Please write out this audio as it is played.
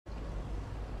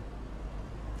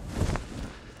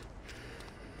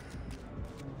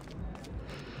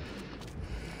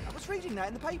reading that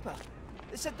in the paper.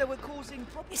 They said they were causing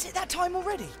problems. Is it that time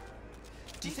already?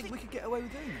 Do you think we could get away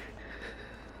with doing it?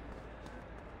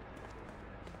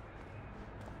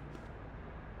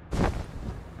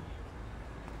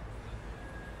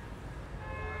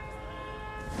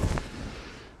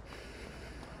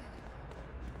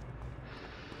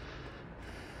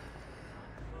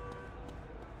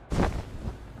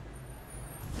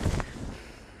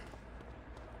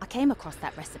 I came across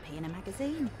that recipe in a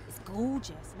magazine. It's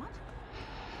gorgeous. What?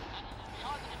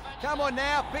 Come on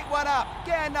now, pick one up.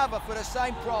 Get another for the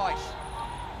same price.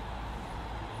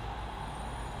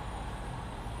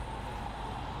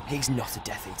 He's not a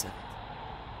Death Eater.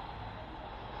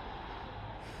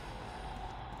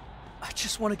 I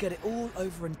just want to get it all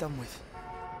over and done with.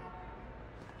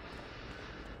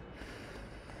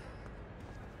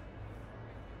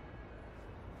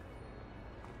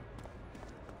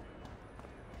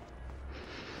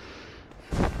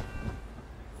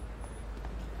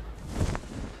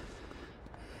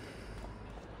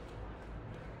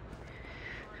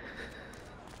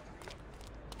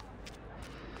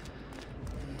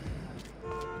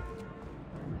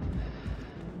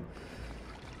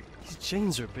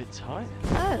 Jeans are a bit tight.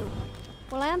 Oh.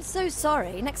 Well, I am so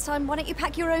sorry. Next time, why don't you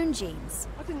pack your own jeans?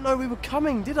 I didn't know we were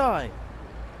coming, did I?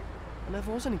 I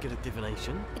never was any good at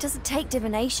divination. It doesn't take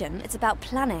divination. It's about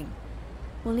planning.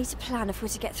 We'll need to plan if we're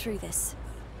to get through this.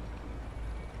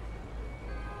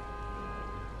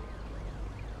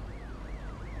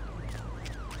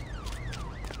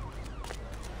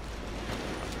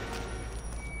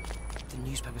 The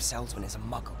newspaper salesman is a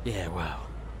muggle. Yeah, well,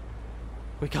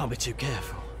 we can't be too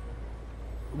careful.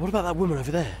 What about that woman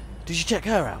over there? Did you check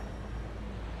her out?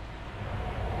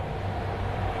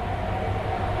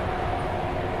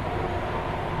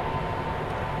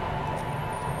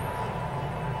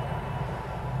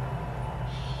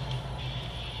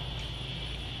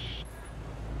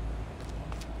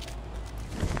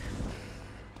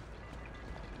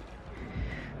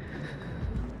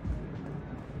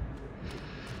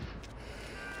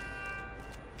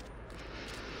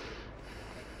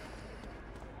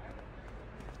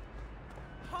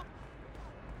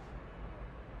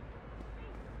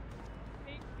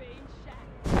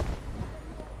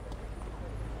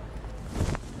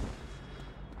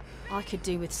 I could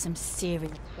do with some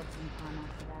serious spotting time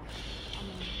after that.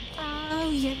 Oh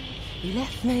yeah, you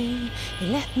left me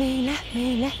in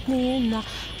the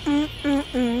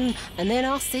and then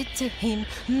I said to him,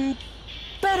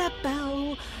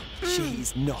 ba-da-bow.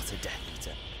 She's not a Death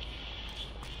Eater.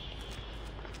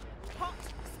 Hot,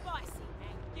 spicy,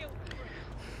 and guilt-free.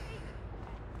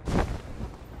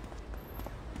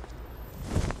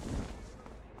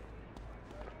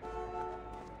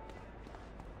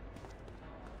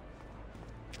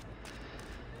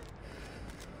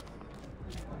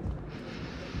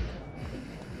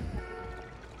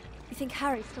 You think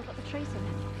Harry's still got the trace on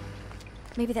him?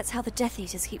 Maybe that's how the Death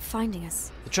Eaters keep finding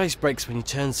us. The trace breaks when you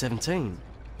turn 17.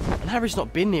 And Harry's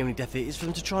not been near any Death Eaters for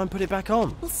them to try and put it back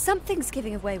on. Well, something's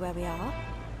giving away where we are.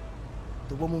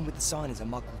 The woman with the sign is a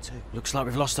muggle too. Looks like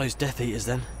we've lost those Death Eaters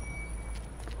then.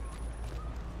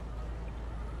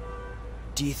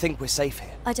 Do you think we're safe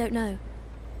here? I don't know.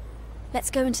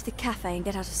 Let's go into the cafe and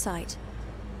get out of sight.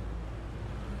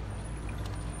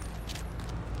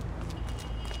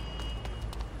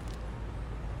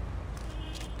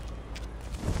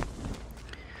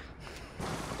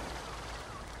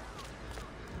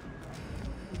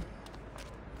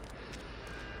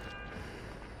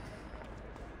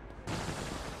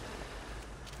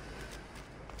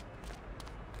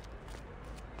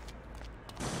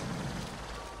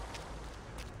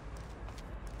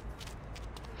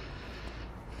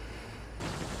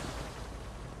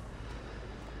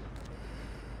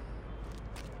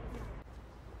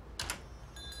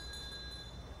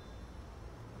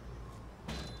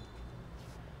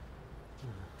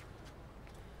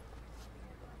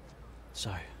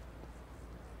 So,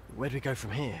 where do we go from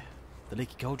here? The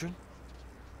Leaky Cauldron?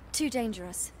 Too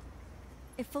dangerous.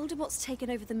 If Voldemort's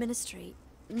taken over the Ministry,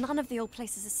 none of the old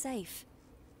places are safe.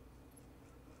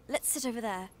 Let's sit over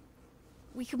there.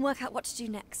 We can work out what to do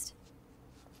next.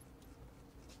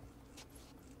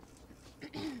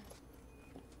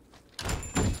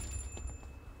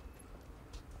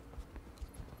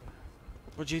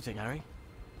 What do you think, Harry?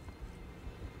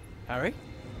 Harry?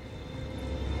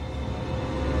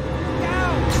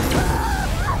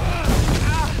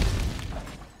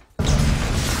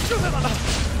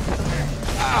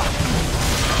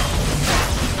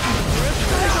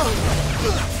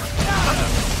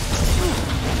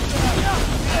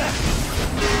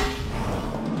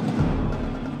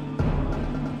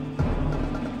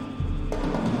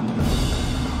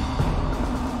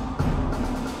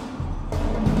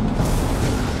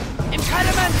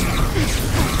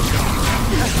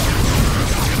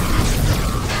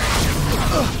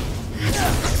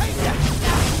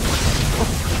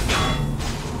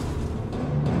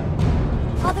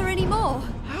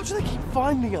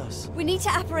 finding us. We need to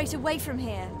apparate away from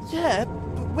here. Yeah,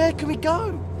 but where can we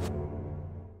go?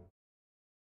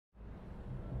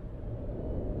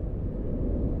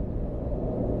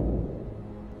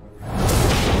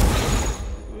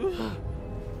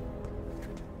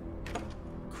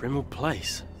 Criminal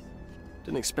place.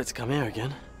 Didn't expect to come here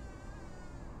again.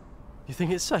 You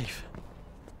think it's safe?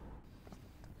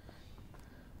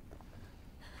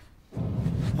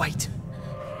 Wait.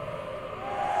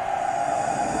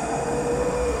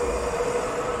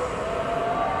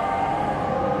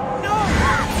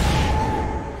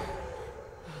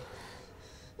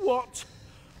 What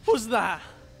was that?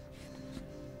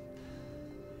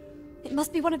 It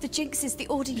must be one of the jinxes the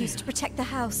Order used to protect the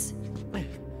house. I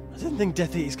didn't think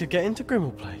Death Eaters could get into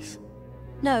Grimmauld Place.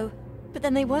 No, but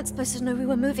then they weren't supposed to know we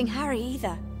were moving Harry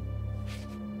either.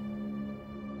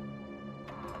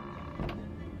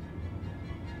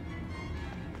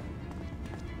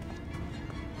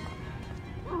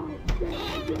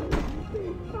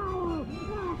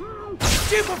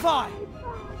 Stupefy!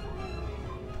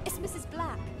 It's Mrs.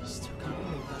 Black. Still can't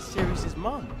believe that's Sirius's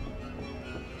mum.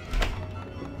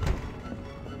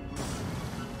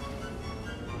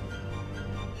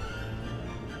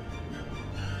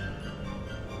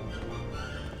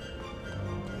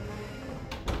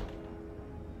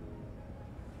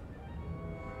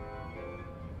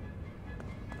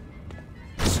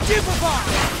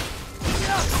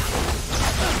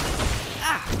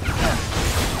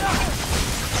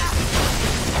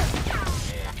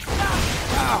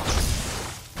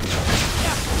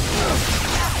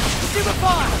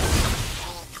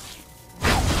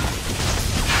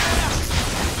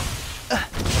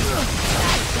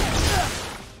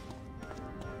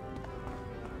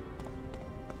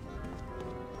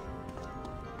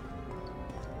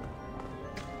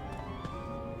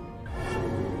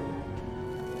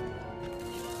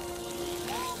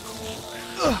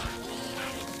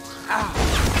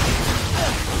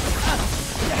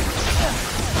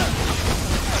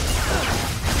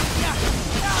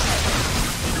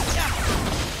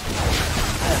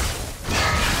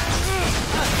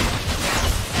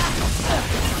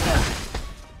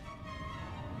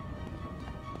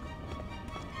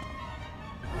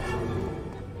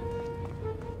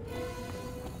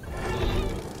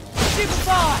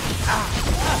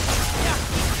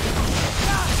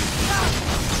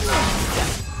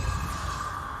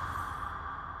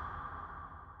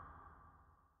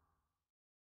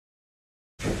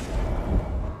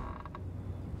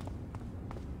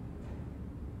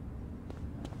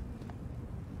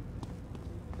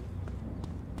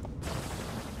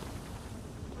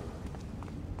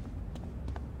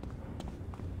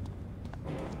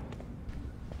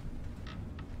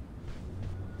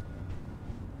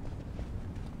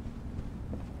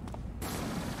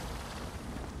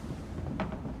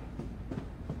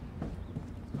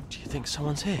 Do you think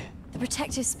someone's here? The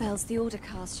protective spells the Order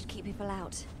cast should keep people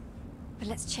out. But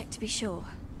let's check to be sure.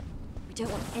 We don't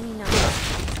want any numbers.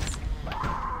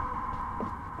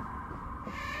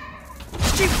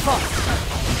 Stupefy!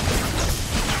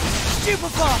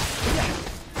 Stupefy!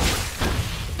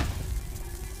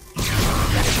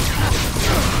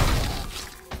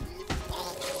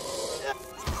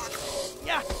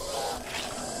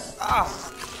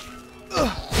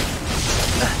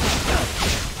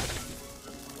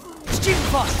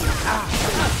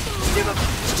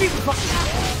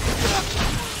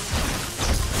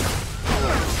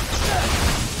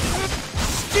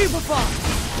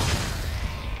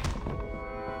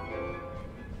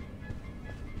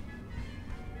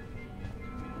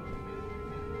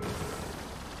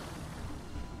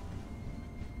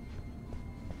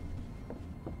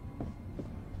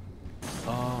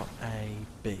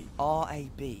 R.A.B.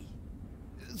 R.A.B.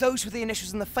 Those were the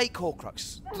initials in the fake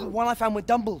Horcrux. The one I found with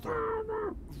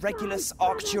Dumbledore. Regulus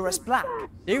Arcturus Black.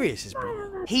 Sirius's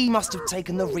brother. He must have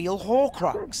taken the real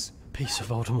Horcrux. Piece of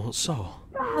Voldemort's soul.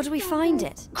 How do we find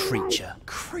it? Creature.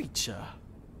 Creature?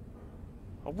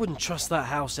 I wouldn't trust that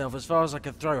house elf as far as I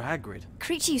could throw Hagrid.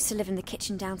 Creature used to live in the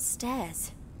kitchen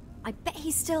downstairs. I bet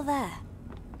he's still there.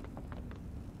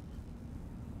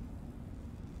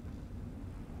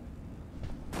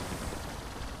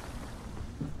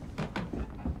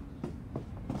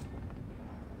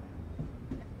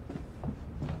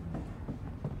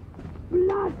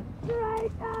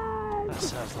 That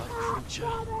sounds like Creature.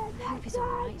 I hope he's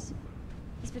alright.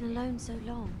 He's been alone so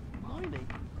long. Hermione,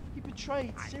 he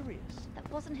betrayed Sirius.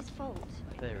 That wasn't his fault.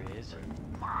 There he is.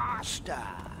 Master!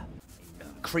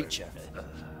 Creature.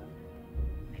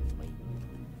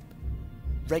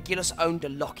 Regulus owned a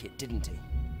locket, didn't he?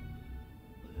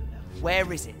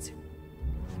 Where is it?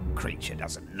 Creature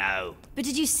doesn't know. But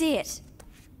did you see it?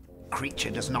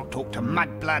 Creature does not talk to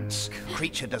mudbloods.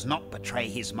 Creature does not betray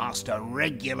his master,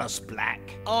 Regulus Black.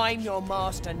 I'm your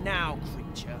master now,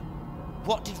 creature.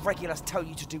 What did Regulus tell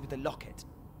you to do with the locket?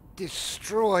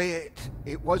 Destroy it.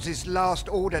 It was his last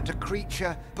order to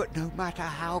Creature, but no matter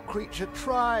how Creature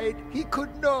tried, he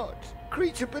could not.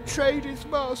 Creature betrayed his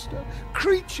master.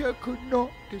 Creature could not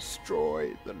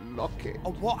destroy the locket.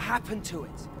 Oh, what happened to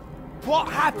it? What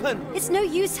happened? It's no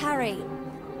use, Harry.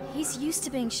 He's used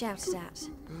to being shouted at.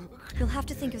 You'll have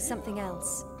to think of something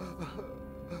else.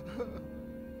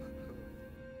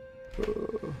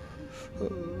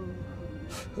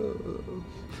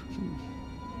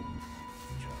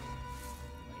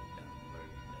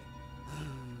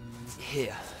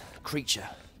 Here, creature.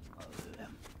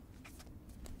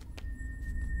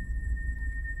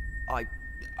 I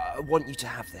want you to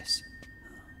have this.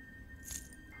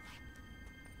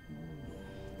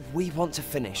 We want to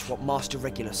finish what Master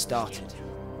Regulus started.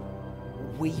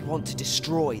 We want to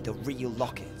destroy the real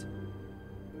locket.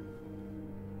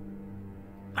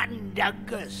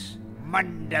 Mundungus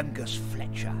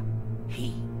Fletcher.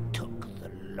 He took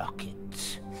the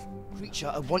locket.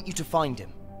 Creature, I want you to find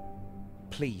him.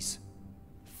 Please,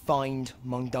 find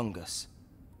Mundungus.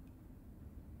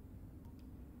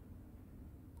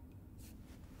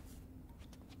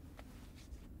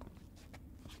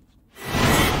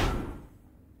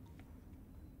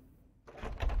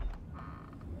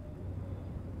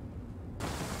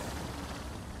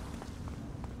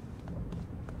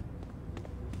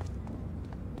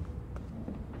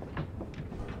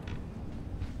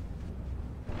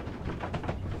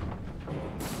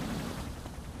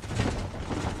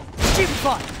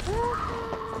 Stupefy!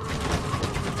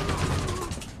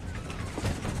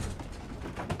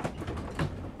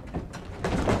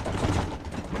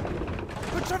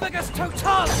 Petrificus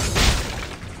totalis!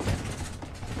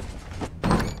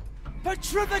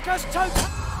 Petrificus totalis!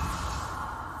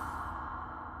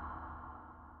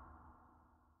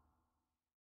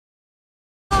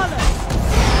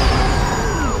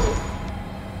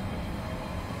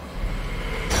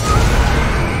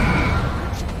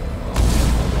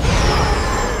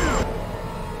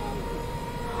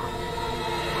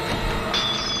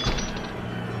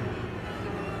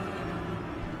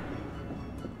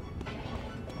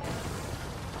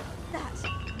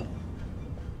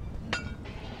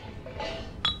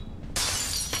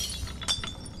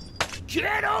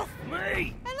 Get off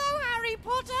me! Hello, Harry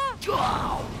Potter!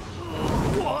 Oh,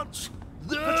 what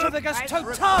the... Petrificus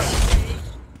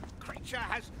totalis! Creature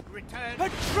has returned.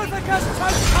 Petrificus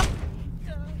totalis!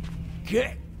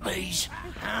 Get these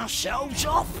house elves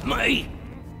off me!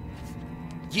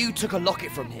 You took a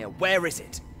locket from here. Where is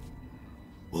it?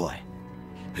 Why?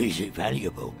 Is it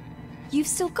valuable? You've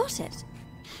still got it?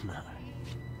 No.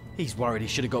 He's worried he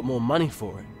should have got more money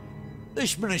for it.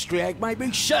 This ministry hag made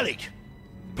me sell it.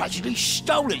 Practically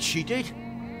stole it, she did.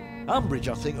 Umbridge,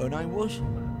 I think her name was.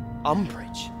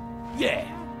 Umbridge? Yeah.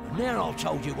 Now I've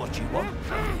told you what you want.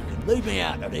 You can leave me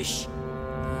out of this.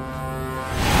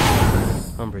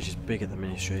 Umbridge is big at the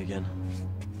ministry again.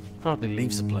 Hardly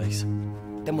leaves the place.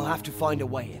 Then we'll have to find a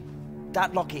way in.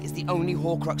 That locket is the only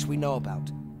Horcrux we know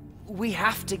about. We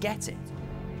have to get it.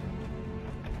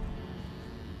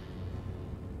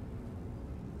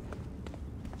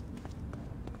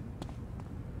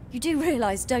 You do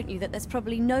realise, don't you, that there's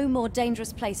probably no more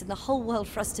dangerous place in the whole world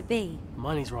for us to be?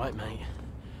 Miney's right, mate.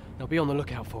 They'll be on the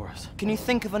lookout for us. Can you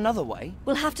think of another way?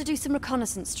 We'll have to do some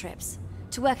reconnaissance trips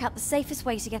to work out the safest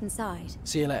way to get inside.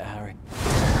 See you later, Harry.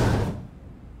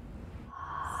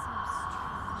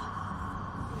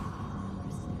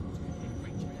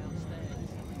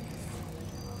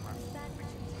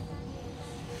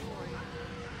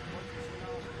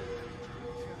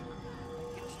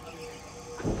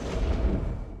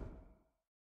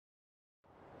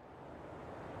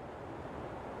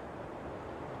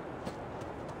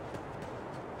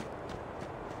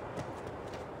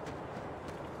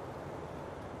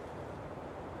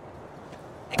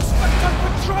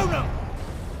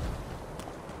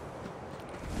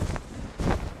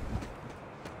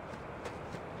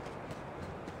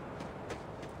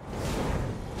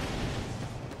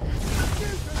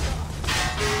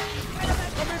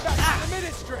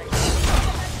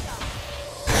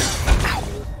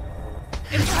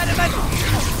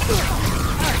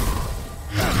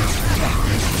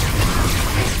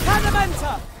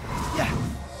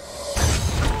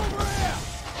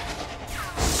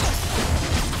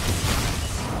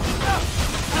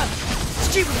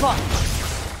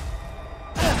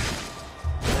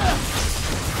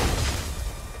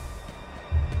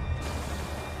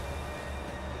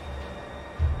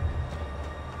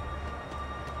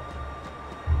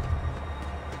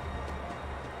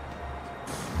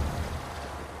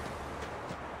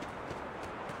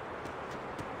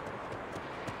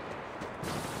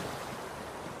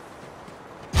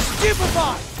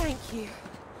 Stupefy! Thank you.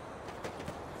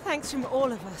 Thanks from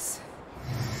all of us.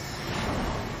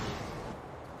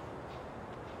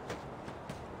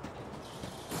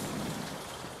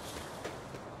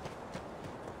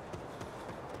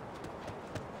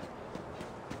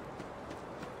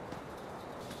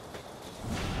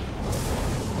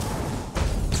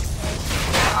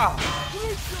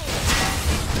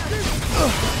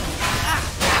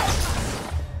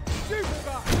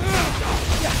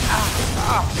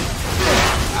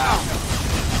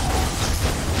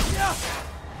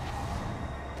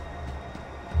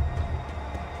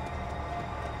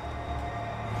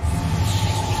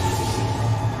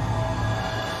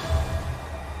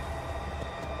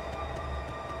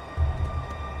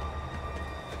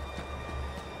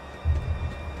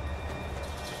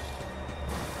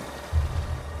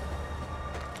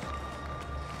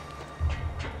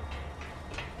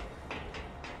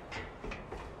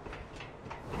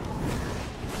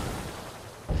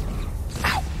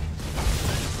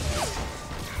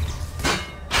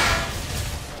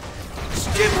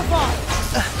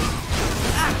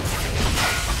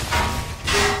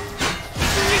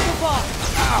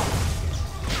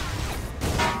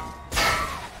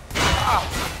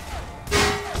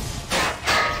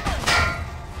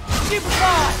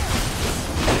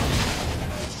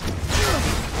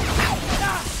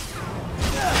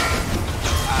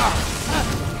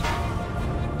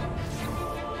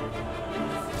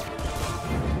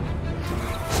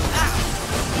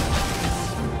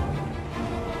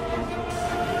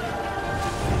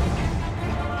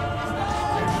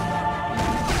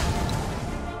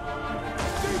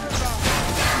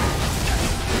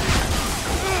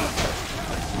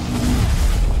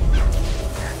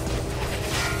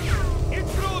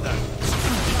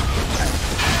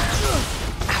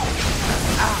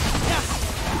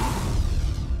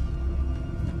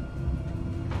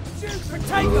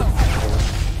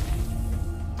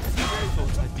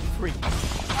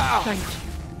 Thank you.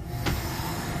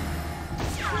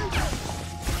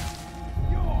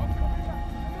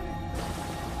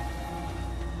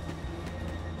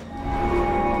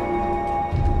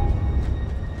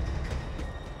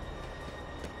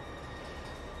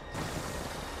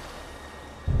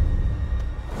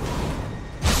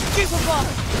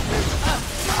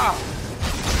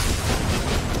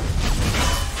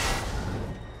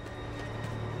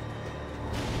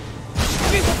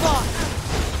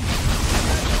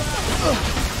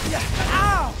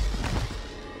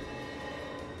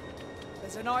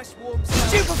 There's a nice warm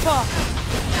Stupefy!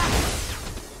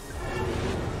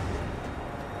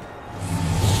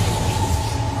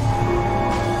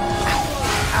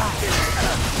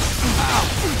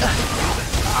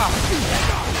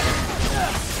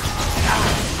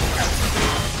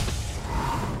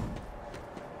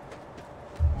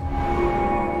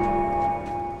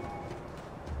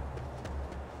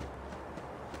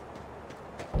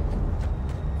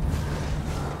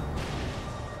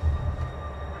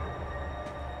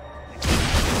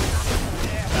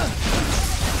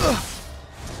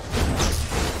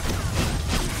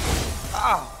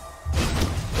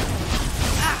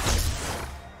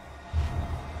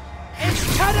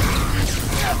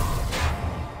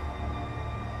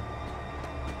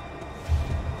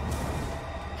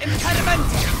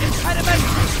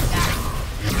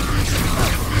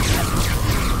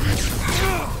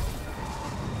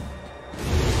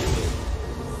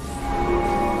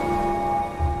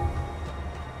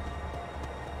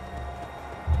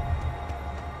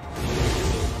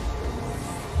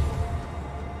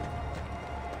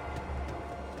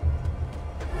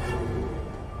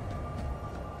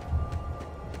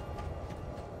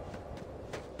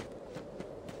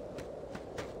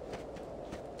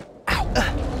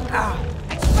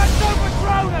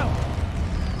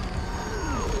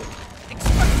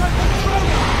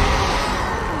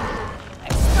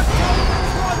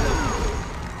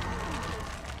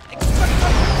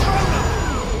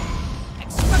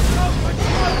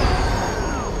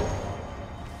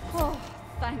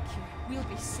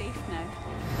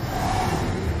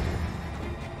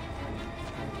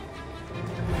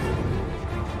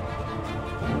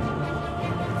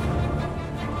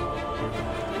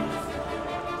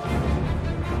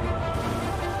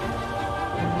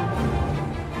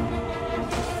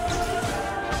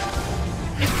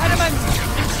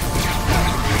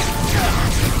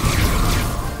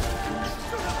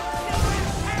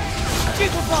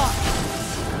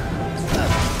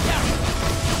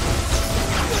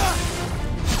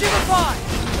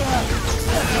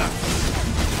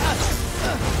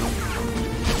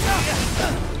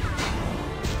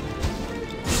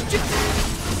 Stupefy!